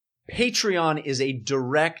Patreon is a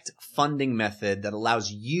direct funding method that allows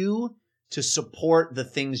you to support the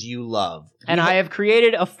things you love. And I have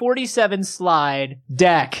created a 47-slide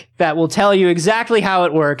deck that will tell you exactly how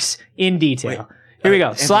it works in detail. Here we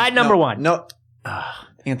go. Slide number 1. No.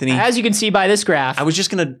 Anthony. As you can see by this graph. I was just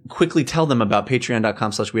going to quickly tell them about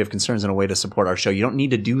patreon.com/wehaveconcerns and a way to support our show. You don't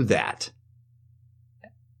need to do that.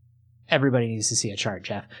 Everybody needs to see a chart,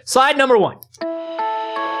 Jeff. Slide number 1.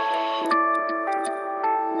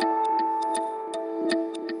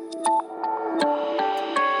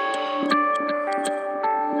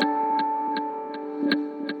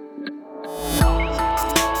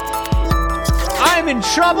 I'm in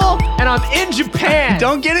trouble, and I'm in Japan.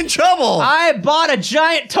 Don't get in trouble. I bought a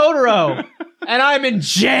giant Totoro, and I'm in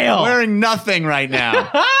jail. Wearing nothing right now.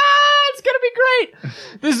 It's going to be great.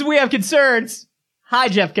 This is We Have Concerns. Hi,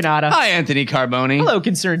 Jeff Kanata. Hi, Anthony Carboni. Hello,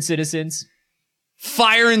 concerned citizens.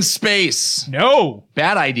 Fire in space. No.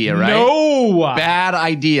 Bad idea, right? No. Bad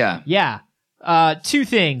idea. Yeah. 2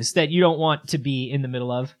 things that you don't want to be in the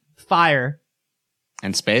middle of. Fire.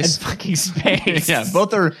 And space? And fucking space. Yeah,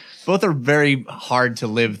 both are very hard to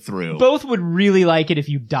live through. Both would really like it if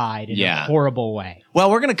you died in a horrible way. Well,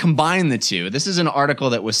 we're going to combine the two. This is an article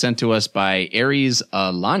that was sent to us by Aries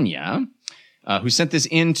Alanya, who sent this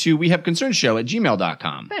in to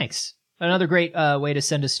wehaveconcernshow@gmail.com. Thanks. Another great way to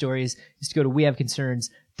send us stories is to go to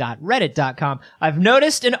wehaveconcerns.reddit.com. I've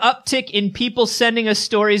noticed an uptick in people sending us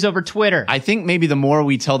stories over Twitter. I think maybe the more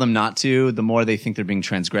we tell them not to, the more they think they're being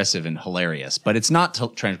transgressive and hilarious. But it's not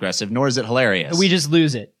transgressive, nor is it hilarious. We just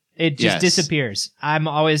lose it. It just disappears. I'm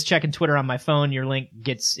always checking Twitter on my phone. Your link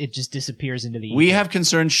just disappears into the ether.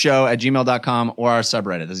 wehaveconcernshow@gmail.com or our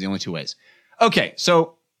subreddit. Those are the only 2 ways. Okay,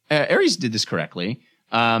 so Aries did this correctly.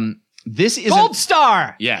 This is Gold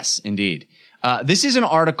star! Yes, indeed. This is an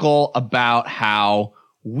article about how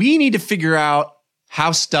we need to figure out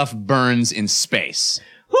how stuff burns in space.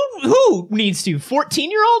 Who needs to?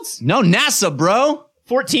 14-year-olds? No, NASA, bro.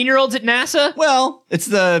 14-year-olds at NASA? Well, it's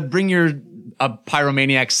the bring your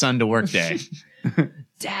pyromaniac son to work day.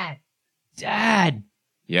 Dad.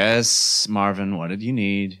 Yes, Marvin, what did you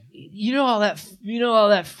need? You know all that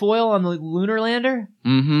foil on the lunar lander?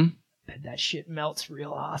 Mm-hmm. That shit melts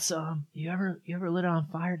real awesome. You ever lit it on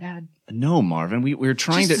fire, Dad? No, Marvin. We were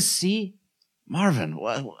trying to see. Marvin,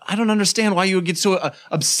 I don't understand why you would get so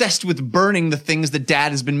obsessed with burning the things that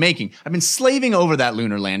Dad has been making. I've been slaving over that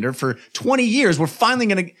lunar lander for 20 years. We're finally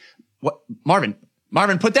gonna. What, Marvin,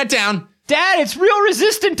 put that down. Dad, it's real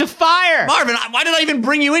resistant to fire. Marvin, why did I even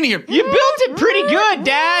bring you in here? You built it pretty good,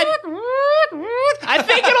 Dad. I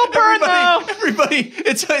think it'll burn though. Everybody,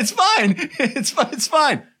 it's fine. It's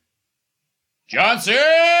fine. Johnson!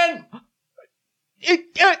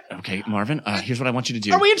 Okay, Marvin, here's what I want you to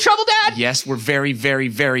do. Are we in trouble, Dad? Yes, we're very, very,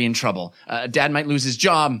 very in trouble. Dad might lose his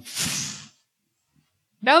job.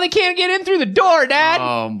 Now they can't get in through the door, Dad.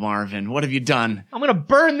 Oh, Marvin, what have you done? I'm going to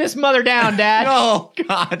burn this mother down, Dad. Oh,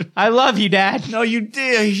 God. I love you, Dad. No, you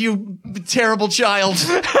did, you terrible child.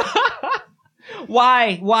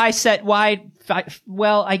 Why? Well,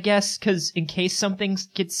 I guess because in case something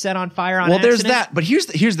gets set on fire on accident. Well, there's that, but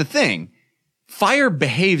here's the thing. Fire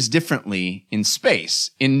behaves differently in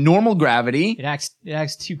space. In normal gravity, it acts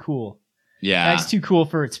too cool. Yeah, it acts too cool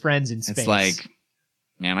for its friends in space. It's like,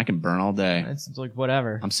 man, I can burn all day. It's like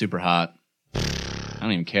whatever. I'm super hot. I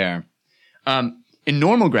don't even care. In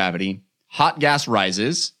normal gravity, hot gas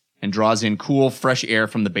rises and draws in cool, fresh air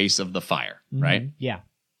from the base of the fire. Mm-hmm. Right? Yeah.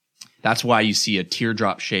 That's why you see a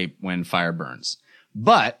teardrop shape when fire burns.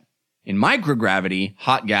 But in microgravity,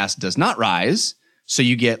 hot gas does not rise. So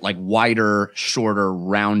you get like wider, shorter,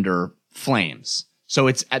 rounder flames. So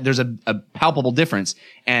there's a palpable difference,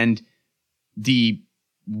 and the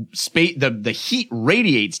heat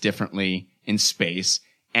radiates differently in space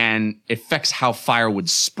and affects how fire would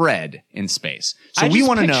spread in space. So we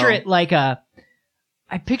want to know.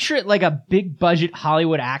 I picture it like a big budget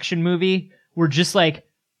Hollywood action movie where just like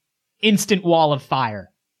instant wall of fire.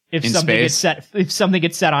 If something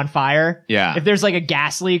gets set on fire, yeah. If there's like a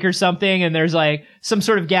gas leak or something, and there's like some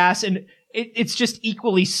sort of gas, and it's just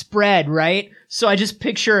equally spread, right? So I just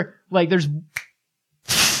picture like there's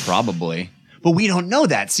probably, but we don't know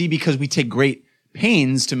that. See, because we take great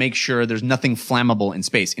pains to make sure there's nothing flammable in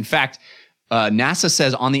space. In fact, NASA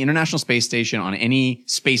says on the International Space Station, on any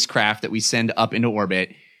spacecraft that we send up into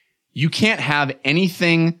orbit, you can't have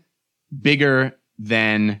anything bigger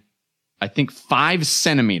than, I think, 5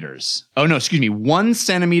 centimeters. Oh, no, excuse me. 1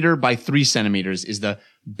 centimeter by 3 centimeters is the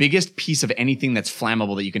biggest piece of anything that's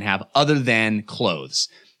flammable that you can have other than clothes.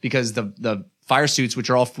 Because the fire suits,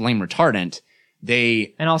 which are all flame retardant,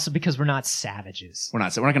 And also because we're not savages. We're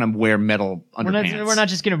not going to wear metal underpants.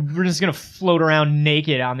 We're just going to float around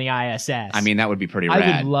naked on the ISS. I mean, that would be pretty rad.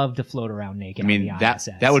 I would love to float around naked on the ISS.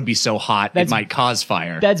 That would be so hot, it might cause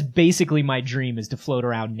fire. That's basically my dream, is to float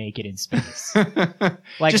around naked in space.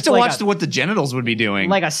 Just to watch what the genitals would be doing.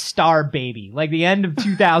 Like a star baby. Like the end of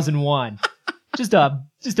 2001. Just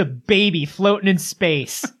a baby floating in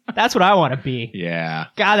space. That's what I want to be. Yeah.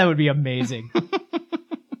 God, that would be amazing.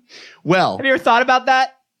 Well, have you ever thought about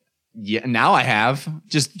that? Yeah, now I have.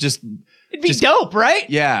 It'd be dope, right?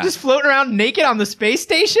 Yeah. Just floating around naked on the space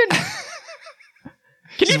station.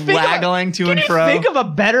 Can waggling to and fro. Can you think of a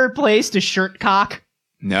better place to shirt cock?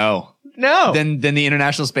 No. Than the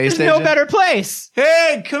International Space Station? No better place.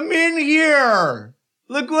 Hey, come in here.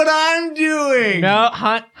 Look what I'm doing. No,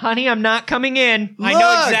 honey, I'm not coming in. Look.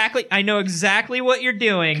 I know exactly what you're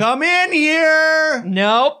doing. Come in here.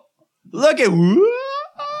 Nope. Look at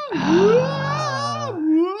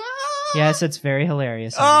Yes, it's very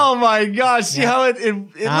hilarious. Oh my gosh! See how it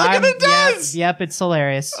look at it does. Yep, it's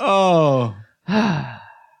hilarious. Oh,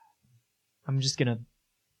 I'm just gonna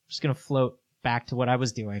float back to what I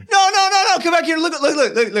was doing. No! Come back here. Look!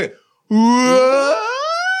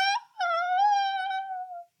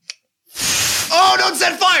 Oh! Don't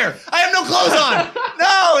set fire! I have no clothes on.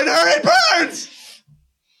 No, it burns.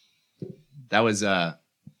 That was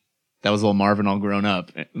little Marvin all grown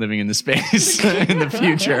up, living in the space in the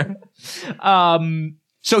future.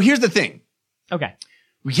 So here's the thing. Okay.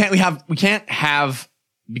 We can't have,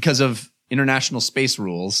 because of international space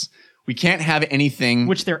rules, we can't have anything.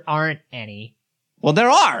 Which there aren't any. Well, there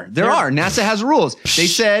are. NASA has rules. They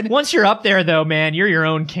said. Once you're up there, though, man, you're your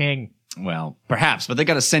own king. Well, perhaps, but they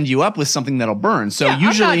got to send you up with something that'll burn. So yeah,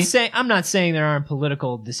 usually, I'm not saying there aren't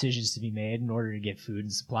political decisions to be made in order to get food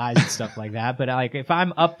and supplies and stuff like that. But like, if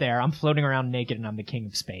I'm up there, I'm floating around naked and I'm the king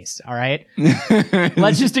of space. All right,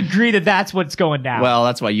 let's just agree that that's what's going down. Well,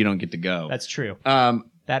 that's why you don't get to go. That's true.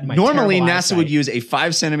 Normally, NASA would use a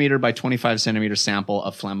 5 centimeter by 25 centimeter sample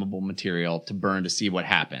of flammable material to burn to see what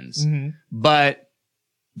happens, but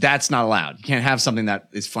that's not allowed. You can't have something that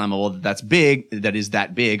is flammable that is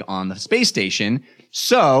that big on the space station.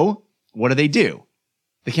 So what do?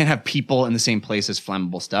 They can't have people in the same place as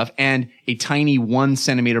flammable stuff. And a tiny 1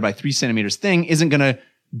 centimeter by 3 centimeters thing isn't going to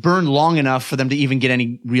burn long enough for them to even get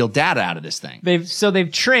any real data out of this thing. They've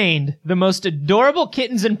trained the most adorable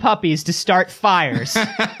kittens and puppies to start fires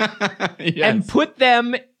and put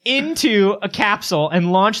them into a capsule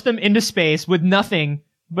and launch them into space with nothing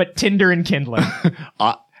but Tinder and Kindling.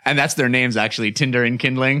 And that's their names, actually. Tinder and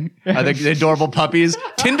Kindling. The adorable puppies.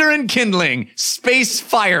 Tinder and Kindling. Space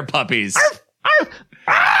fire puppies.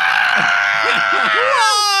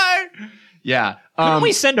 Yeah. Couldn't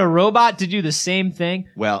we send a robot to do the same thing?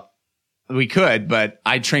 Well, we could, but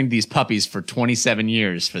I trained these puppies for 27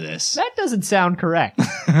 years for this. That doesn't sound correct.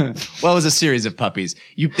 Well, it was a series of puppies.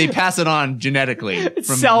 They pass it on genetically it's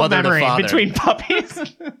from cell mother memory to father. Between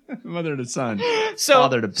puppies. Mother to son.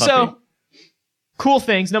 Father to puppy. So, cool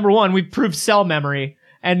things. Number one, we proved cell memory.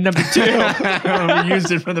 And number two, we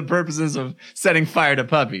used it for the purposes of setting fire to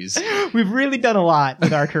puppies. We've really done a lot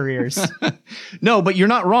with our careers. No, but you're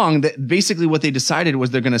not wrong. That basically what they decided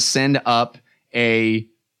was they're going to send up a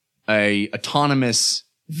autonomous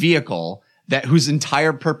vehicle whose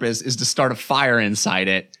entire purpose is to start a fire inside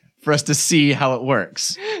it for us to see how it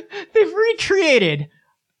works. They've recreated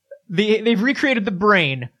the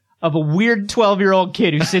brain of a weird 12-year-old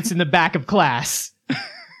kid who sits in the back of class.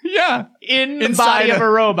 Yeah. In the body of a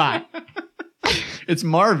robot. It's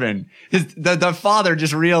Marvin. The father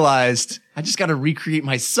just realized, I just got to recreate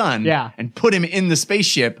my son and put him in the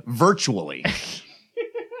spaceship virtually.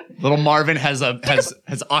 Little Marvin has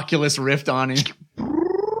Oculus Rift on him.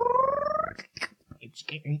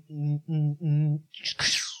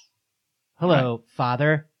 Hello,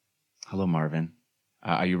 Father. Hello, Marvin.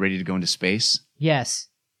 Are you ready to go into space? Yes.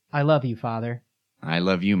 I love you, Father. I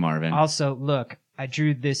love you, Marvin. Also, look, I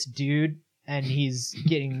drew this dude, and he's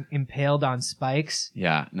getting impaled on spikes.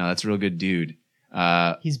 Yeah, no, that's a real good dude.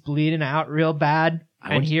 He's bleeding out real bad.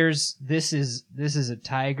 This is a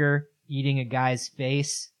tiger eating a guy's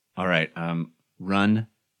face. All right, run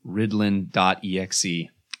Riddlin.exe.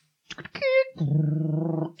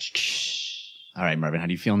 All right, Marvin, how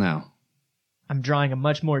do you feel now? I'm drawing a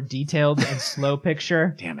much more detailed and slow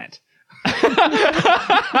picture. Damn it.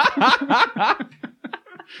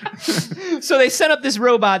 So they set up this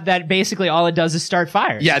robot that basically all it does is start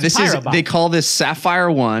fires. Yeah, they call this Sapphire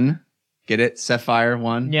 1. Get it? Sapphire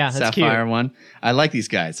 1? Yeah, that's Sapphire cute. 1. I like these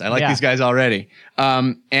guys. I like these guys already.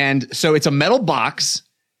 And so it's a metal box,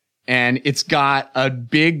 and it's got a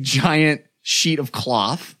big giant sheet of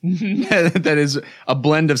cloth that is a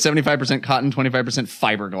blend of 75% cotton, 25%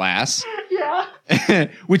 fiberglass. Yeah.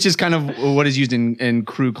 Which is kind of what is used in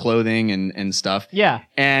crew clothing and stuff. Yeah.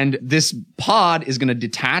 And this pod is going to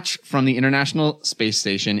detach from the International Space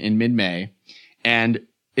Station in mid-May, and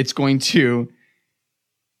it's going to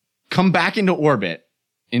come back into orbit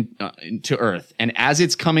into Earth. And as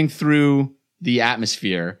it's coming through the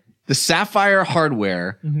atmosphere, the Sapphire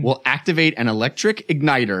hardware will activate an electric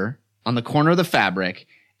igniter on the corner of the fabric,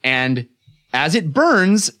 and as it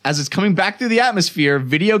burns, as it's coming back through the atmosphere,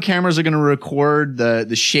 video cameras are going to record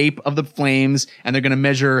the shape of the flames, and they're going to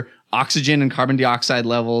measure oxygen and carbon dioxide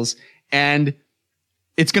levels, and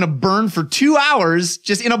it's going to burn for 2 hours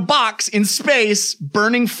just in a box in space,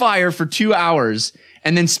 burning fire for 2 hours,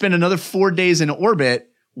 and then spend another 4 days in orbit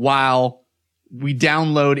while we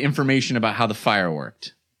download information about how the fire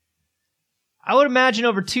worked. I would imagine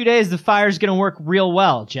over 2 days the fire's going to work real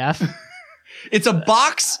well, Jeff. It's a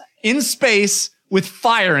box in space with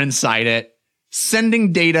fire inside it,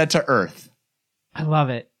 sending data to Earth. I love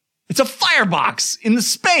it. It's a firebox in the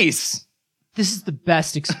space. This is the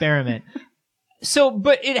best experiment.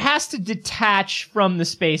 But it has to detach from the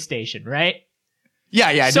space station, right?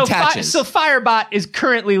 Yeah, it detaches. So Firebot is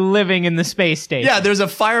currently living in the space station. Yeah, there's a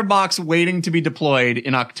firebox waiting to be deployed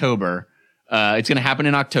in October. It's going to happen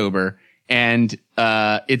in October, and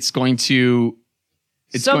it's going to...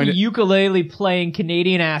 Some ukulele playing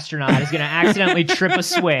Canadian astronaut is going to accidentally trip a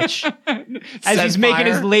switch as he's making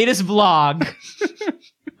his latest vlog.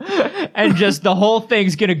 And just the whole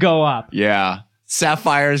thing's going to go up. Yeah.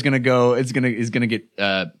 Sapphire is going to go, is going to get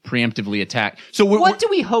preemptively attacked. So what do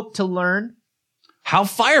we hope to learn? How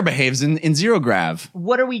fire behaves in zero grav.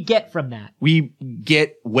 What do we get from that? We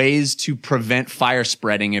get ways to prevent fire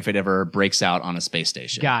spreading if it ever breaks out on a space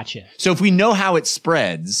station. Gotcha. So if we know how it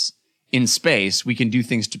spreads in space, we can do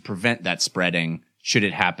things to prevent that spreading should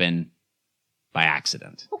it happen by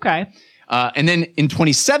accident. Okay. And then in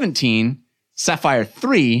 2017, Sapphire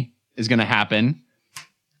 3 is going to happen.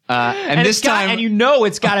 And this time... And you know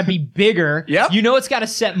it's got to be bigger. Yep. You know it's got to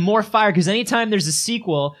set more fire, because anytime there's a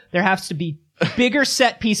sequel, there has to be bigger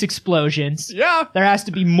set-piece explosions. Yeah. There has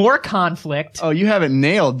to be more conflict. Oh, you have it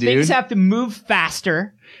nailed, dude. Things have to move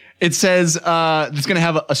faster. It says it's going to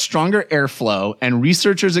have a stronger airflow, and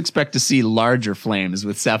researchers expect to see larger flames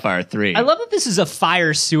with Sapphire 3. I love that this is a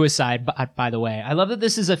fire suicide, by the way. I love that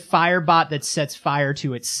this is a fire bot that sets fire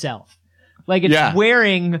to itself. Like, it's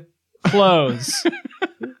wearing clothes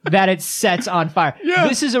that it sets on fire. Yeah.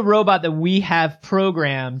 This is a robot that we have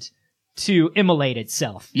programmed to immolate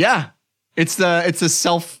itself. Yeah. It's a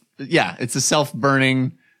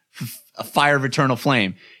self-burning fire of eternal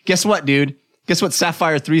flame. Guess what, dude? Guess what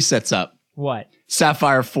Sapphire 3 sets up? What?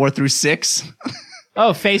 Sapphire 4 through 6.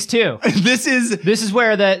 Oh, phase 2. This is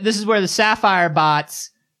where the Sapphire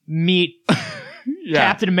bots meet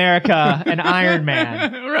Captain America and Iron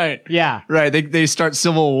Man. Right. Yeah. Right. They start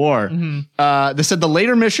Civil War. Mm-hmm. They said the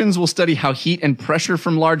later missions will study how heat and pressure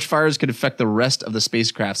from large fires could affect the rest of the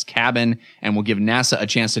spacecraft's cabin, and will give NASA a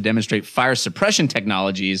chance to demonstrate fire suppression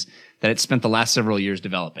technologies that it spent the last several years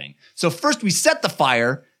developing. So first we set the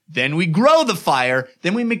fire, then we grow the fire,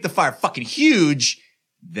 then we make the fire fucking huge,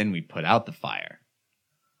 then we put out the fire.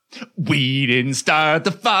 We didn't start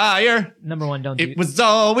the fire. Number one, don't do it. It was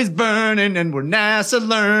always burning, and we're NASA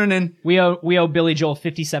learning. We owe Billy Joel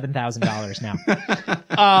 $57,000 now.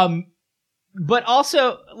 But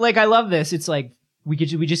also, like, I love this. It's like we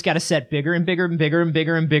just got to set bigger and bigger and bigger and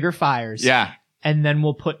bigger and bigger fires. Yeah, and then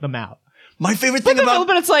we'll put them out. My favorite thing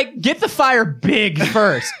but it's like, get the fire big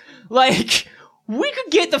first. Like, we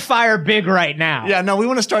could get the fire big right now. Yeah, no, we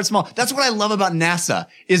want to start small. That's what I love about NASA.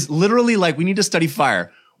 Is literally like, we need to study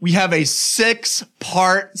fire. We have a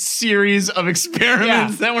 6-part series of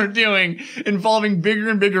experiments that we're doing involving bigger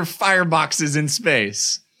and bigger fireboxes in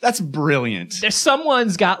space. That's brilliant.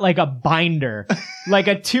 Someone's got like a binder, like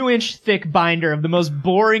a 2-inch thick binder of the most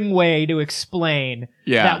boring way to explain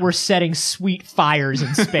that we're setting sweet fires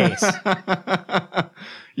in space.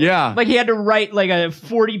 Yeah. Like he had to write like a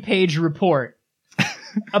 40-page report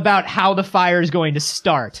about how the fire is going to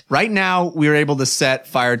start. Right now, we are able to set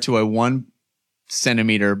fire to a 1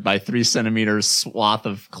 centimeter by 3 centimeters swath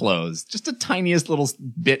of clothes. Just the tiniest little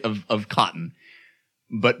bit of cotton.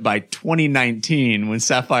 But by 2019, when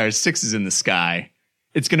Sapphire 6 is in the sky,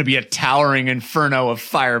 it's going to be a towering inferno of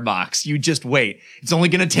firebox. You just wait. It's only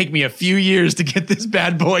going to take me a few years to get this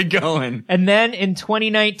bad boy going. And then in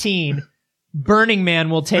 2019, Burning Man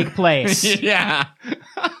will take place. Yeah.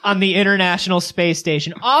 On the International Space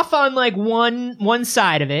Station. Off on like one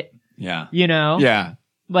side of it. Yeah. You know? Yeah.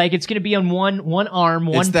 Like it's going to be on one arm,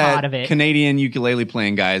 one pot of it. Canadian ukulele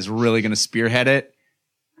playing guy is really going to spearhead it.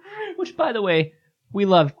 Which, by the way, we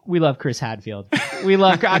love Chris Hadfield.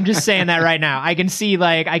 I'm just saying that right now. I can see,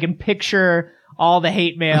 like, I can picture all the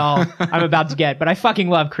hate mail I'm about to get, but I fucking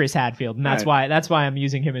love Chris Hadfield, and that's why I'm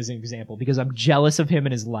using him as an example, because I'm jealous of him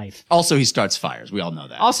and his life. Also, he starts fires. We all know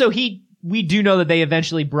that. Also, we do know that they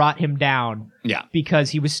eventually brought him down. Yeah. Because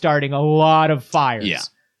he was starting a lot of fires. Yeah.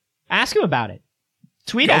 Ask him about it.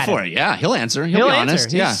 Tweet Go at him. for it. Yeah, he'll answer. He'll be honest.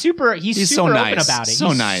 Answer. Yeah. He's super so open nice. about it. So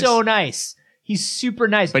He's nice. so nice. He's super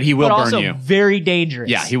nice. But he will burn also you. Very dangerous.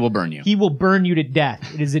 Yeah, he will burn you. He will burn you to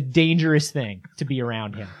death. It is a dangerous thing to be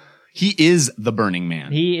around him. He is the Burning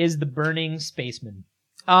Man. He is the burning spaceman.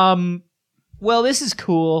 Well, this is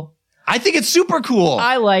cool. I think it's super cool.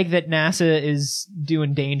 I like that NASA is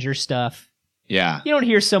doing danger stuff. Yeah. You don't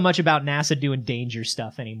hear so much about NASA doing danger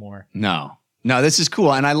stuff anymore. No, this is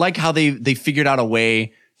cool. And I like how they figured out a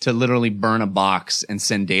way to literally burn a box and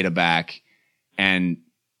send data back. And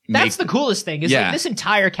that's the coolest thing. Is like this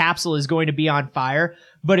entire capsule is going to be on fire,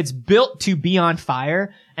 but it's built to be on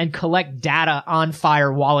fire and collect data on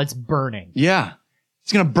fire while it's burning. Yeah.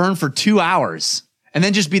 It's going to burn for 2 hours and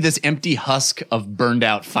then just be this empty husk of burned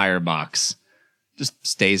out firebox. Just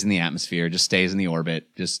stays in the atmosphere, just stays in the orbit,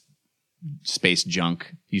 just space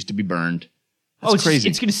junk used to be burned. That's crazy.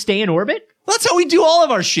 It's going to stay in orbit? Well, that's how we do all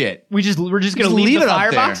of our shit. We're just going to leave the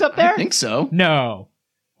firebox up there? I think so. No.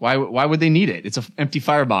 Why would they need it? It's an empty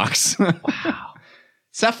firebox. Wow.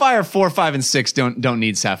 Sapphire 4, 5, and 6 don't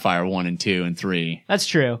need Sapphire 1 and 2 and 3. That's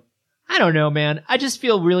true. I don't know, man. I just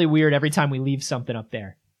feel really weird every time we leave something up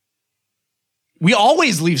there. We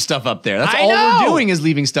always leave stuff up there. That's all we're doing is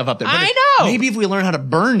leaving stuff up there. But maybe if we learn how to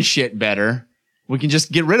burn shit better, we can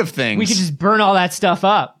just get rid of things. We can just burn all that stuff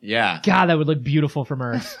up. Yeah. God, that would look beautiful from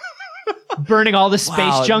Earth. Burning all the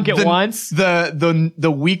space junk at once.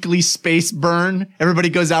 The weekly space burn. Everybody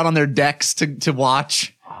goes out on their decks to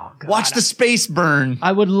watch. Oh, God. Watch the space burn.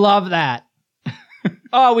 I would love that.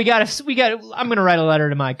 Oh, we got. I'm gonna write a letter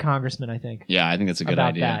to my congressman, I think. Yeah, I think that's a good about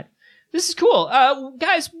idea. That. This is cool.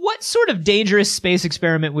 Guys, what sort of dangerous space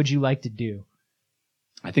experiment would you like to do?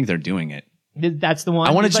 I think they're doing it. That's the one.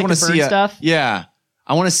 I want to see stuff. Yeah,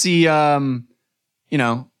 I want to see.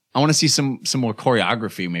 I want to see some more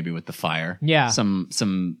choreography, maybe with the fire. Yeah, some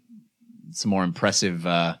more impressive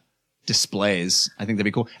displays. I think that'd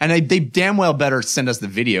be cool. And they damn well better send us the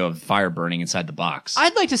video of fire burning inside the box.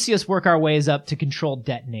 I'd like to see us work our ways up to controlled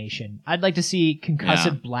detonation. I'd like to see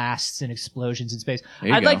concussive blasts and explosions in space.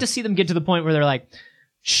 I'd like to see them get to the point where they're like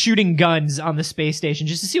shooting guns on the space station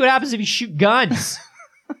just to see what happens if you shoot guns.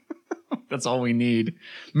 That's all we need.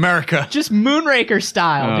 America. Just Moonraker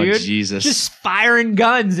style, dude. Jesus. Just firing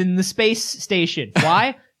guns in the space station.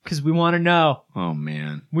 Why? Because we want to know. Oh,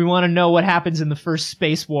 man. We want to know what happes in the first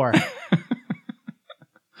space war.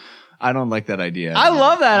 I don't like that idea. I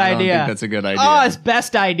love that idea. I think that's a good idea. Oh, it's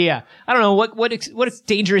best idea. I don't know. What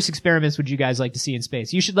dangerous experiments would you guys like to see in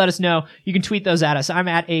space? You should let us know. You can tweet those at us. I'm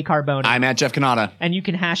at @acarbone. I'm at Jeff Cannata. And you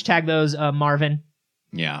can hashtag those Marvin.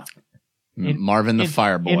 Yeah. Marvin the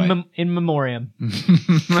Fire Boy. In memoriam.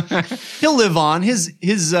 He'll live on. His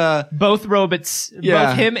both robots,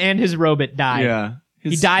 both him and his robot died. Yeah.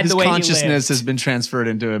 He died the way he lived. His consciousness has been transferred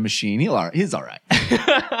into a machine. He's all right.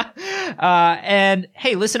 And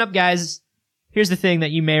hey, listen up, guys. Here's the thing that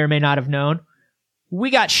you may or may not have known. We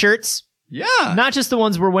got shirts. Yeah. Not just the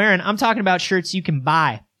ones we're wearing. I'm talking about shirts you can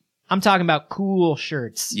buy. I'm talking about cool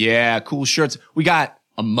shirts. Yeah, cool shirts. We got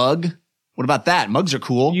a mug. What about that? Mugs are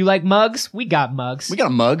cool. You like mugs? We got mugs. We got a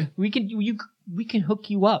mug. We can hook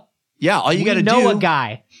you up. Yeah, all you got to do. We know a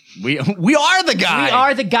guy. We are the guy. We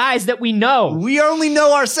are the guys that we know. We only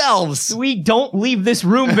know ourselves. We don't leave this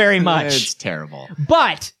room very much. It's terrible.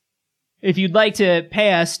 But if you'd like to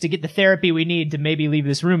pay us to get the therapy we need to maybe leave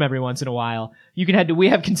this room every once in a while, you can head to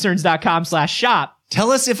wehaveconcerns.com/shop.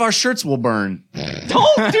 Tell us if our shirts will burn.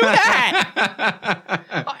 Don't do that.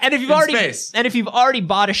 And if you've already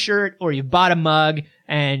bought a shirt or you've bought a mug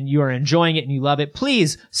and you are enjoying it and you love it,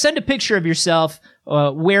 please send a picture of yourself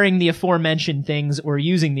wearing the aforementioned things or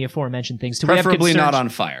using the aforementioned things to preferably not on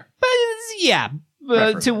fire. But yeah,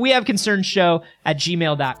 to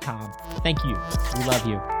wehaveconcernshow@gmail.com. Thank you. We love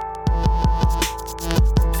you.